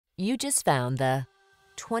You just found the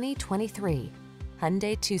 2023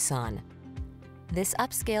 Hyundai Tucson. This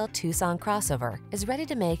upscale Tucson crossover is ready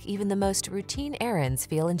to make even the most routine errands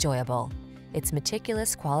feel enjoyable. Its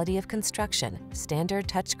meticulous quality of construction, standard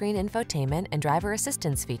touchscreen infotainment and driver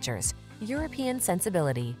assistance features, European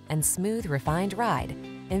sensibility, and smooth, refined ride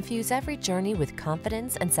infuse every journey with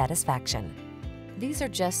confidence and satisfaction. These are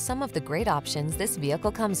just some of the great options this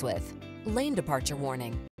vehicle comes with: lane departure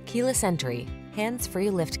warning, keyless entry, hands-free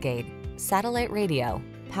liftgate, satellite radio,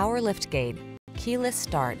 power liftgate, keyless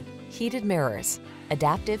start, heated mirrors,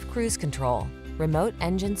 adaptive cruise control, remote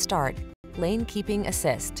engine start, lane keeping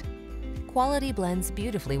assist. Quality blends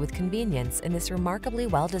beautifully with convenience in this remarkably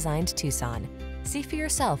well-designed Tucson. See for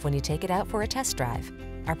yourself when you take it out for a test drive.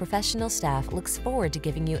 Our professional staff looks forward to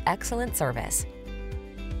giving you excellent service.